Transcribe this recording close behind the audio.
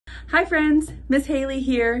Hi friends, Miss Haley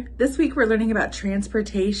here. This week we're learning about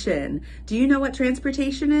transportation. Do you know what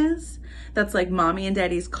transportation is? That's like mommy and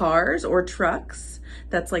daddy's cars or trucks.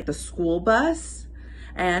 That's like the school bus.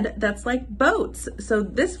 And that's like boats. So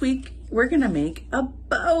this week we're gonna make a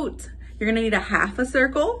boat. You're gonna need a half a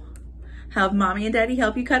circle. Have mommy and daddy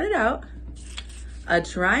help you cut it out. A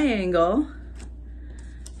triangle.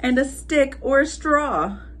 And a stick or a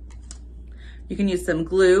straw. You can use some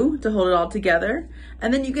glue to hold it all together,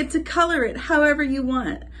 and then you get to color it however you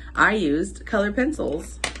want. I used colored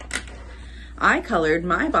pencils. I colored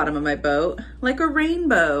my bottom of my boat like a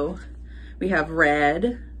rainbow. We have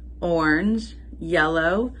red, orange,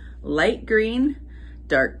 yellow, light green,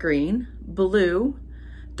 dark green, blue,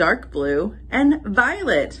 dark blue, and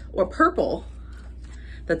violet or purple.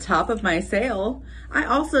 The top of my sail, I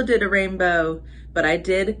also did a rainbow, but I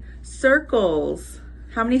did circles.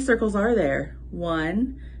 How many circles are there?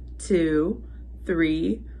 1, 2,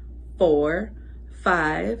 3, 4,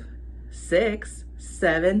 5, 6,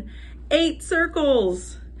 7, 8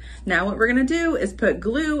 circles. Now what we're gonna do is put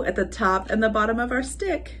glue at the top and the bottom of our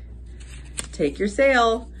stick. Take your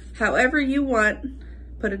sail, however you want,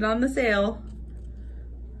 put it on the sail.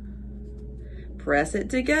 Press it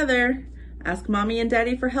together. Ask mommy and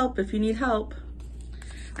daddy for help if you need help.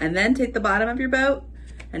 And then take the bottom of your boat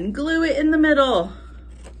and glue it in the middle.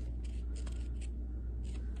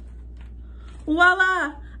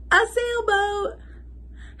 Voila, a sailboat.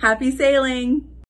 Happy sailing.